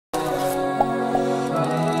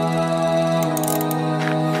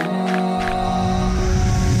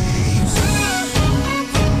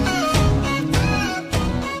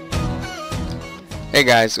Hey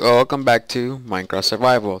guys, welcome back to Minecraft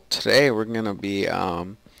Survival. Today we're gonna be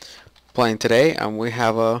playing today, and we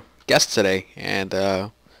have a guest today, and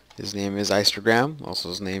his name is Instagram. Also,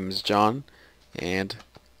 his name is John, and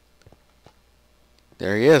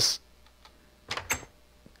there he is,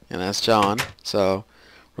 and that's John. So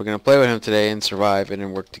we're gonna play with him today and survive and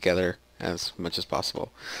then work together as much as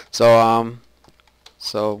possible. So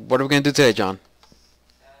what are we gonna do today, John?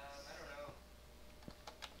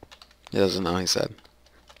 He doesn't know. He said,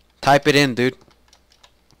 "Type it in, dude."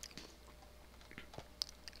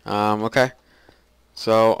 Okay.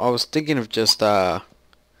 So I was thinking of just let's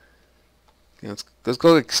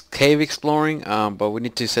go cave exploring. But we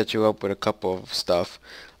need to set you up with a couple of stuff.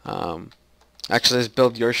 Um, actually, let's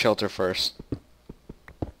build your shelter first.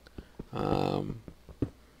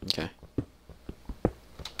 Okay.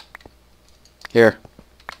 Here.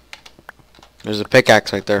 There's a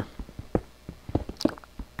pickaxe right there.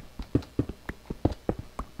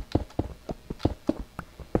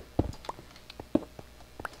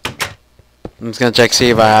 I'm just gonna check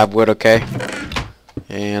see if I have wood, okay?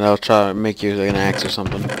 And I'll try to make you an axe or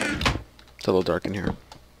something. It's a little dark in here.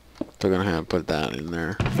 So we're gonna have to put that in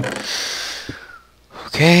there.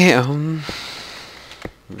 Okay,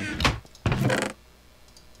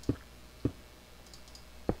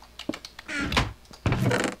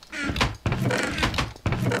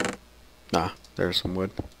 there's some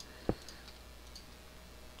wood.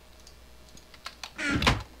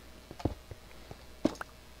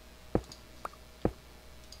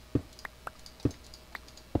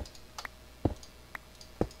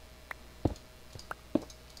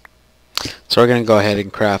 So we're gonna go ahead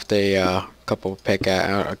and craft a couple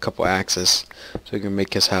axes, so we can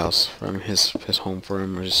make his house from his home for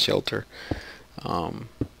him, or his shelter. Um,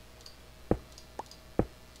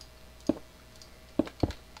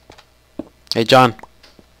 hey John,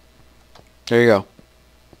 there you go.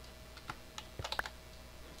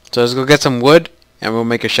 So let's go get some wood, and we'll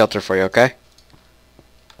make a shelter for you, okay?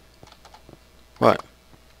 What?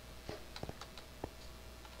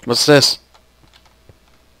 What's this?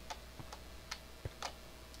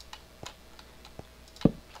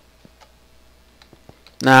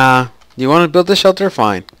 Nah. You want to build the shelter?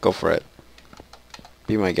 Fine. Go for it.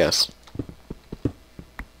 Be my guest.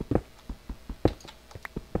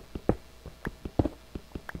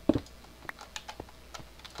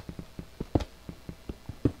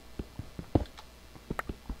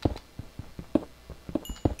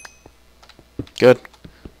 Good.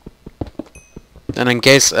 And in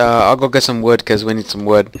case, I'll go get some wood, because we need some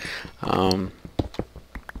wood.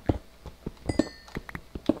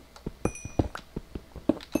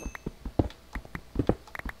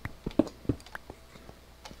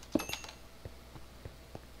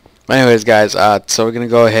 Anyways, guys, so we're gonna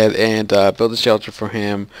go ahead and build a shelter for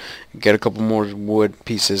him, get a couple more wood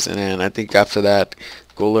pieces, and then I think after that,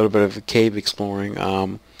 go a little bit of cave exploring.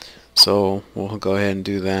 So we'll go ahead and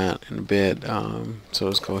do that in a bit. So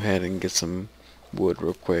let's go ahead and get some wood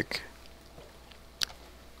real quick.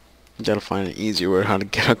 Gotta find an easier way how to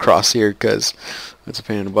get across here, because it's a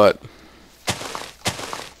pain in the butt.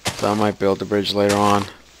 So I might build the bridge later on.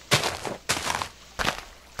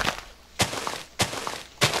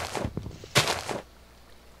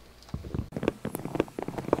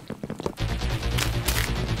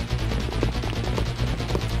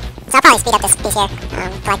 So I'll probably speed up this piece here,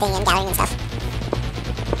 collecting and gathering and stuff.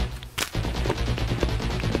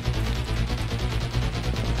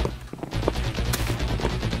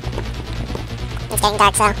 It's getting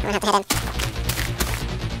dark, so I'm gonna have to head in.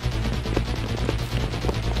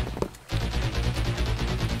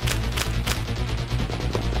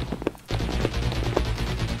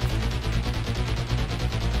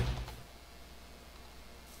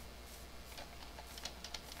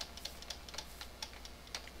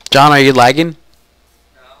 John, are you lagging?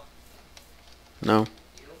 No.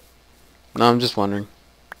 No, I'm just wondering.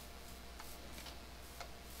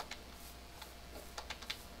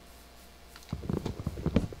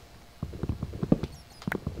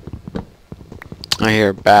 I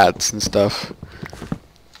hear bats and stuff.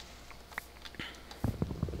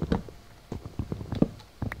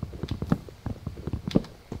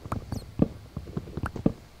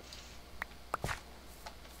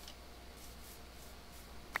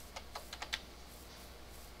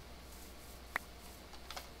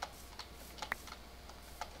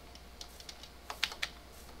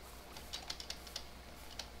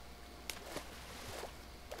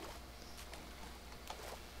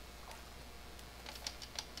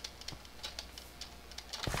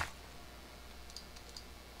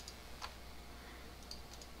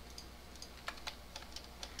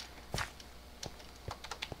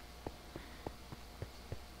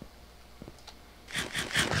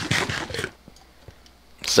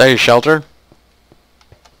 Is that your shelter?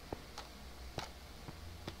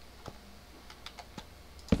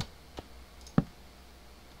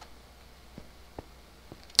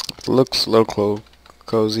 Looks a little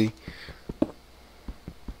cozy.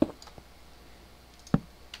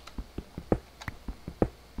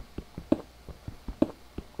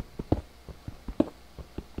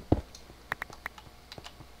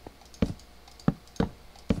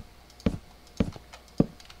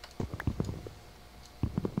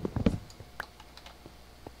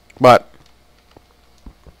 But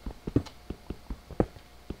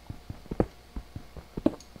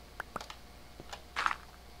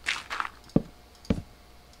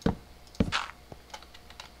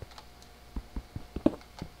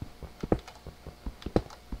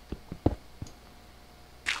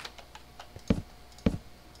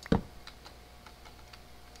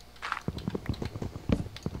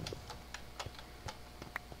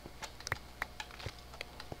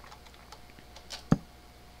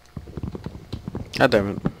God damn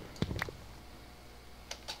it.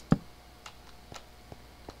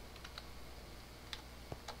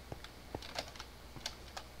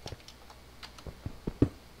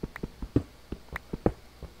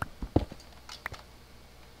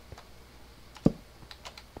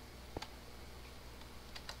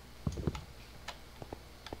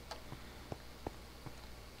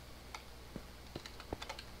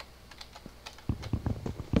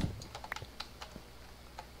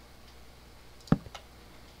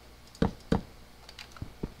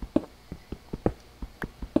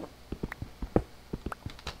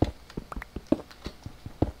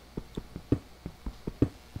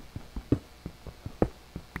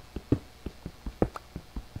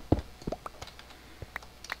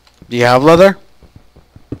 Do you have leather?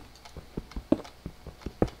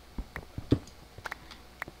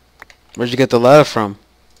 Where'd you get the leather from?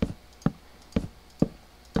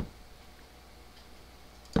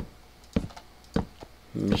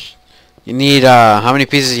 You need, how many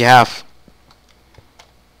pieces you have?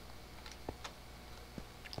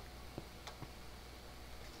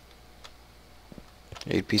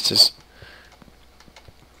 Eight pieces.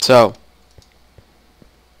 So,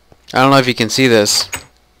 I don't know if you can see this.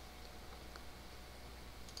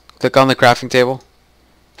 Click on the crafting table.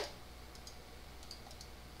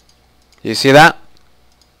 Do you see that?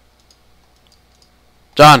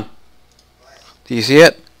 John, do you see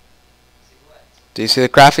it? Do you see the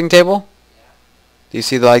crafting table? Do you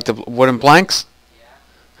see the, like, the wooden planks?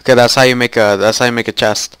 Okay, that's how you make a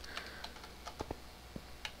chest.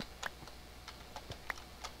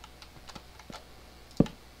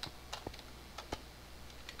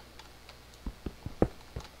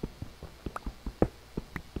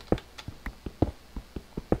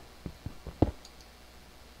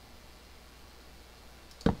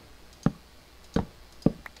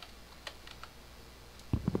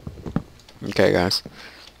 Okay, guys.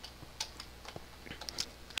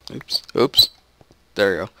 Oops.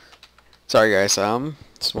 There we go. Sorry, guys.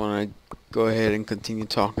 Just want to go ahead and continue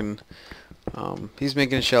talking. He's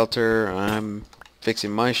making a shelter. I'm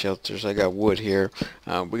fixing my shelter. So I got wood here.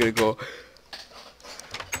 We're gonna go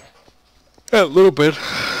a little bit.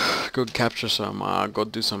 Go capture some. Go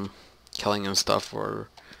do some killing and stuff for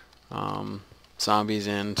zombies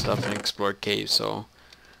and stuff, and explore caves. So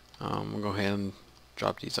we'll go ahead and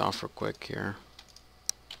drop these off real quick here.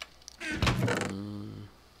 Let's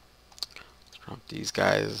drop these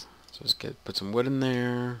guys. So let's put some wood in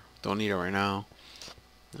there. Don't need it right now.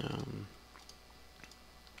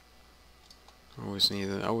 Always need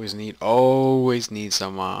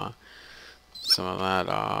some of that,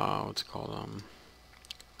 what's it called,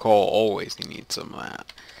 coal. Always need some of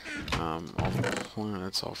that.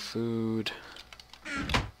 That's all food.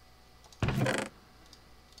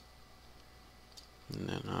 And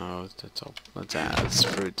then that's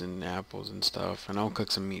fruits and apples and stuff. And I'll cook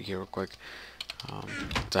some meat here real quick.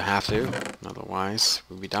 To have to, otherwise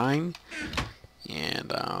we'll be dying.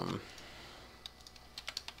 And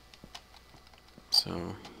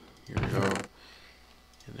so here we go.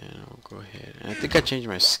 And then I'll go ahead. And I think I changed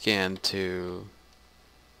my skin to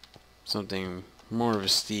something more of a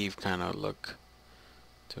Steve kind of look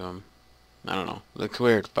to him. I don't know. Looks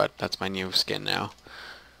weird, but that's my new skin now.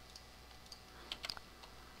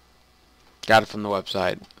 Got it from the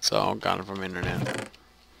website, so got it from internet.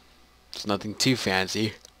 It's nothing too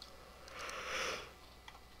fancy.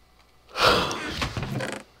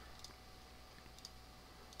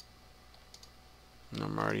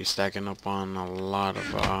 I'm already stacking up on a lot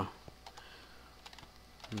of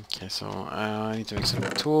okay, so I need to make some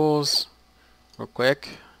tools real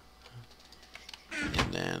quick.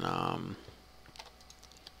 And then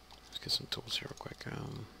get some tools here real quick.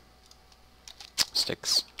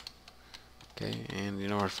 Sticks. Okay, and you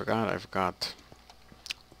know what I forgot? I forgot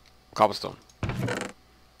cobblestone.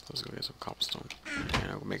 Let's go get some cobblestone.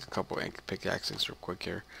 And I'll make a couple pickaxes real quick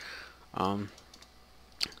here. So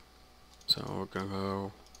we're gonna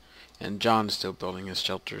go, and John's still building his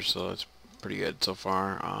shelter, so that's pretty good so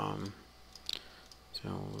far. So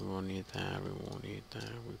we won't need that. We won't need that.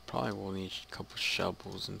 We probably will need a couple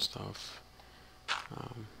shovels and stuff.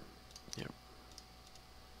 Yep.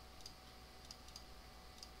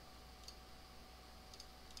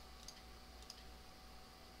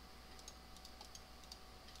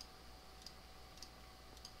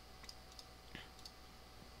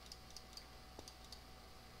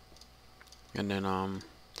 And then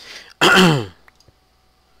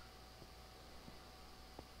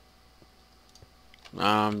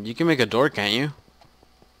you can make a door, can't you?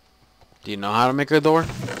 Do you know how to make a door?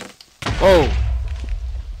 Whoa!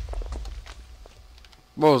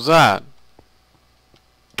 What was that?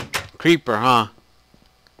 Creeper, huh?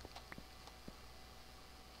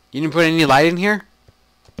 You didn't put any light in here?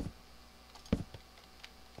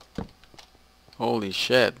 Holy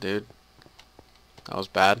shit, dude. That was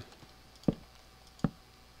bad.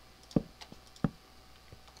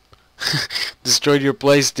 Destroyed your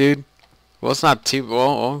place, dude. Well, it's not too... Well,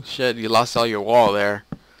 oh, shit. You lost all your wall there.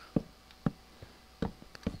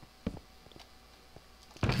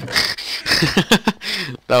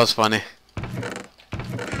 That was funny.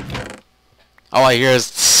 All I hear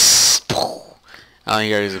is... All I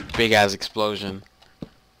hear is a big-ass explosion.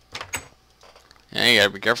 Yeah, you gotta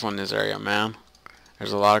be careful in this area, man.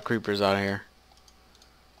 There's a lot of creepers out here.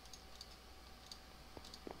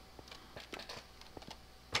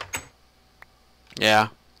 Yeah.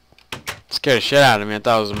 Scared the shit out of me. I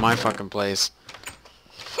thought it was my fucking place.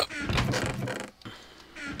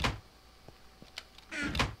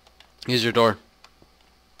 Here's your door.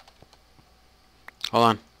 Hold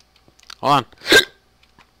on. Hold on.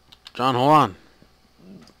 John, hold on.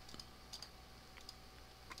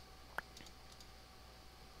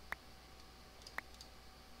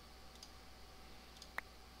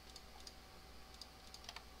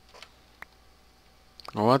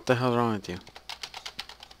 What the hell's wrong with you?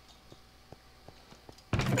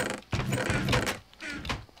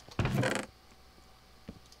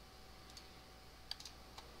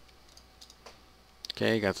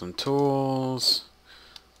 Okay, got some tools.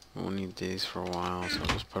 We'll need these for a while, so I'll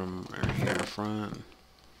just put them right here in the front.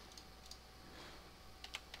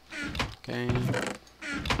 Okay.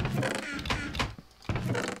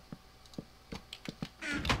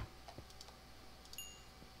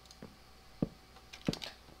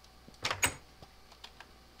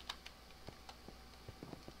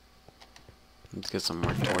 Let's get some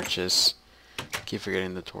more torches. Keep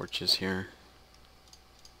forgetting the torches here.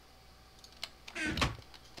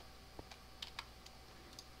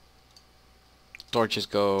 Torches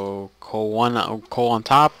go coal on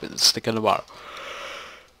top and stick in the bottom.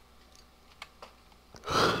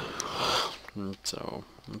 So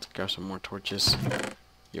let's grab some more torches.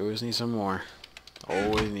 You always need some more.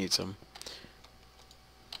 Always need some.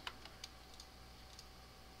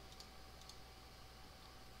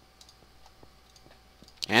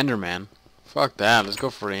 Enderman. Fuck that. Let's go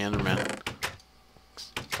for the Enderman.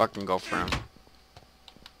 Let's fucking go for him.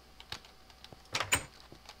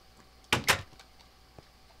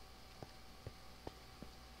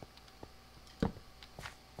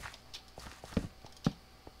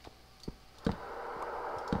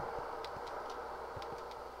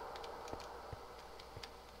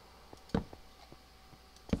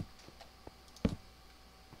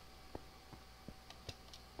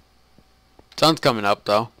 Sun's coming up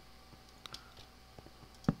though.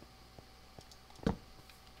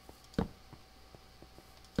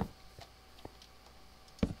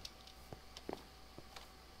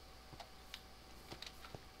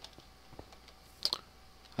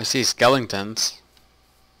 I see skeletons.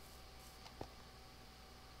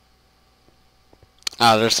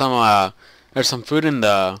 There's some food in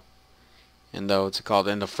the what's it called,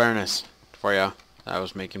 in the furnace for you that I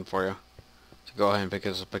was making for you. So go ahead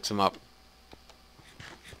and pick some up.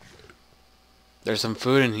 There's some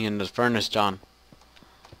food in here in the furnace, John.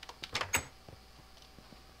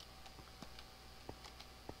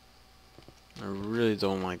 I really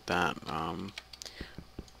don't like that.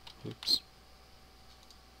 Oops.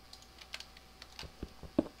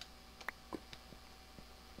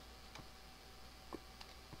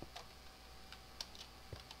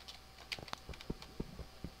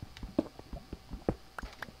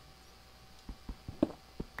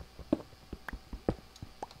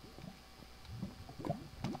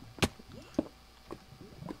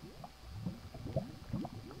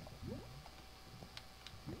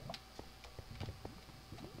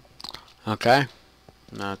 Okay.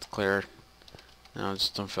 Now it's clear. Now I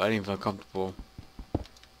just don't feel, I didn't feel comfortable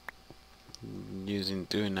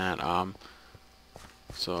doing that.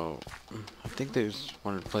 So I think there's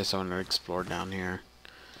one place I want to explore down here.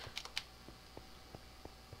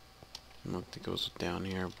 I don't think it was down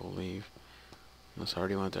here, I believe. Unless I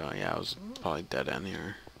already went down. Yeah, it was probably dead end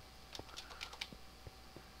here.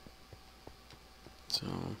 So,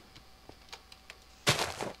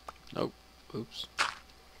 nope. Oops.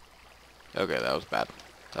 Okay, that was bad.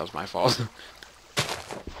 That was my fault.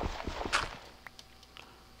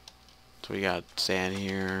 So we got sand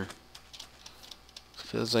here.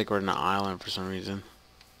 Feels like we're in an island for some reason.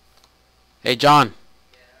 Hey, John.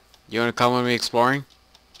 You want to come with me exploring?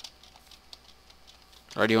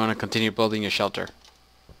 Or do you want to continue building your shelter?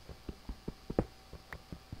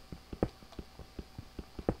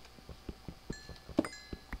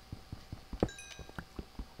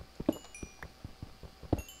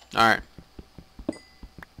 Alright.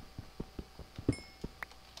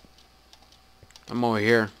 I'm over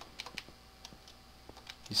here.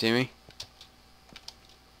 You see me?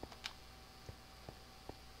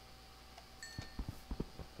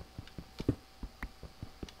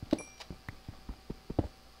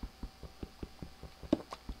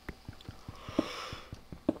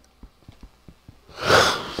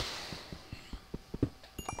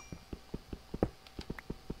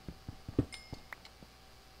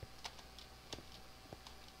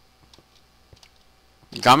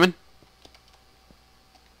 You coming?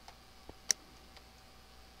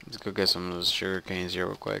 Let's go get some of those sugar canes here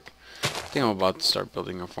real quick. I think I'm about to start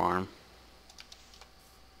building a farm.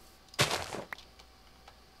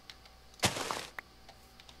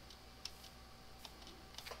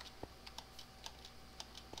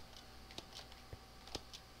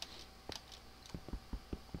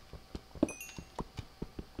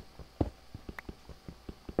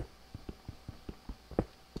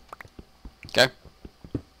 Okay.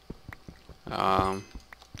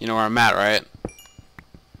 You know where I'm at, right?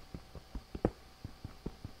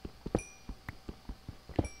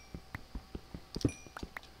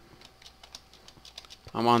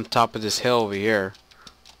 I'm on top of this hill over here.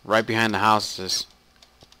 Right behind the houses.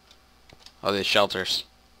 Oh, these shelters.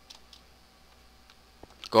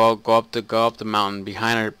 Go up the mountain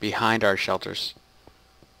behind our shelters.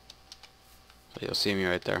 So you'll see me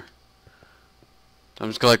right there. So I'm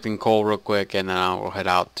just collecting coal real quick, and then we'll head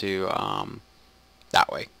out to that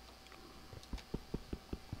way.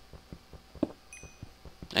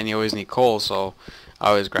 And you always need coal, so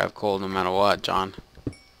I always grab coal no matter what, John.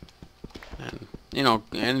 And you know,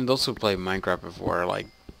 and those who play Minecraft before, like,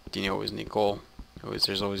 you always need coal.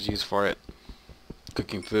 There's always use for it.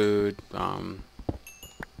 Cooking food,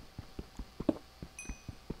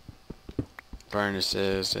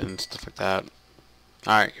 furnaces and stuff like that.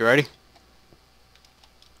 Alright, you ready?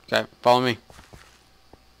 Okay, follow me.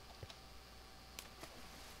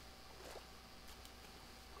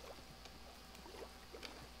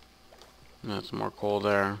 Got some more coal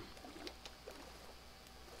there.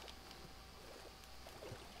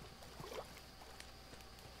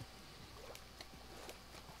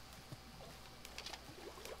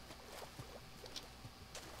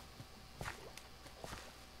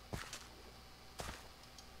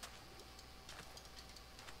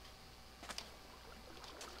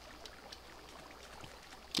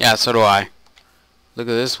 Yeah, so do I. Look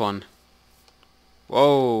at this one.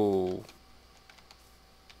 Whoa.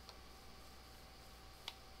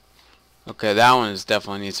 Okay, that one is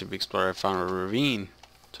definitely needs to be explored. I found a ravine.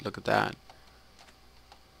 So look at that.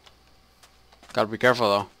 Gotta be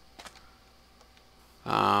careful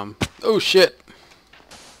though. Oh shit.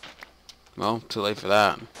 Well, too late for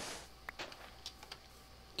that.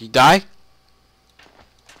 Did you die?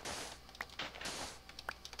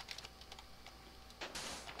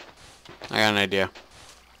 I got an idea.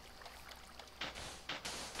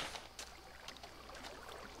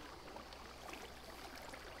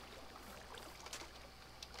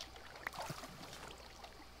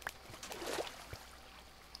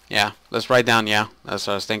 Yeah, let's write down, yeah. That's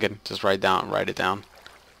what I was thinking. Just write it down.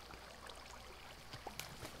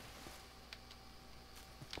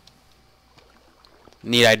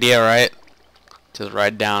 Neat idea, right? Just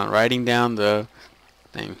writing down the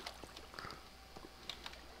thing.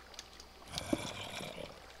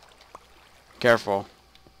 Careful.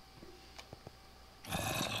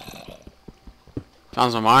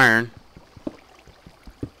 Found some iron.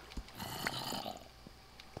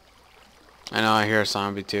 I know, I hear a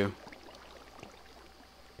zombie too.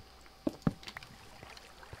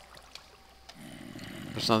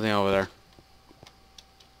 There's nothing over there.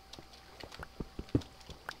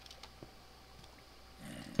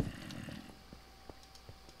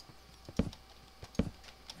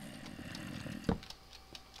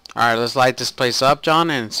 Alright, let's light this place up,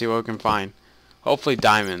 John, and see what we can find. Hopefully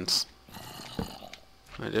diamonds.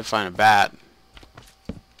 I did find a bat.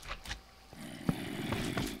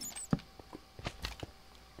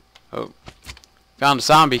 Oh. Found a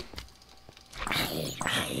zombie.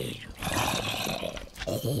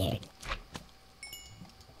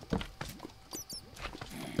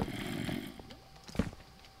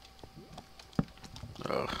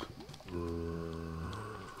 Ugh.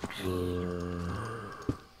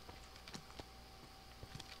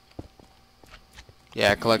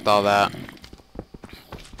 Yeah, collect all that.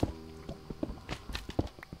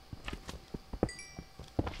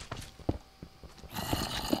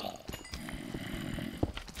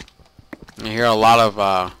 I hear a lot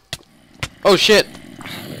of, oh shit!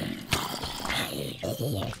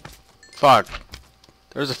 Fuck.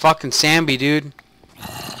 There's a fucking Samby, dude.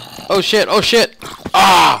 Oh shit, oh shit!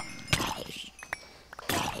 Ah!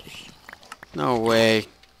 No way.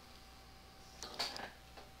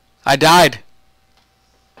 I died.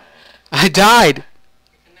 I died!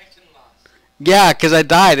 Yeah, 'cause I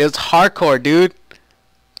died. It was hardcore, dude.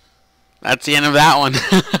 That's the end of that one.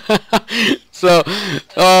 So,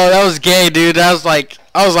 oh, that was gay, dude. I was like,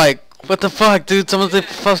 what the fuck, dude?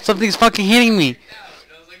 Something's fucking hitting me.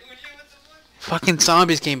 Fucking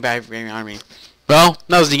zombies came back on me. Well,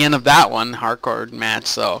 that was the end of that one, hardcore match.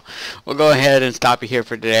 So, we'll go ahead and stop it here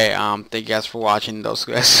for today. Thank you guys for watching. Those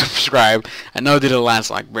who guys subscribe. I know it didn't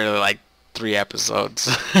last really 3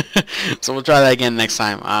 episodes. So we'll try that again next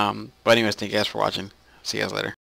time. But anyways, thank you guys for watching. See you guys later.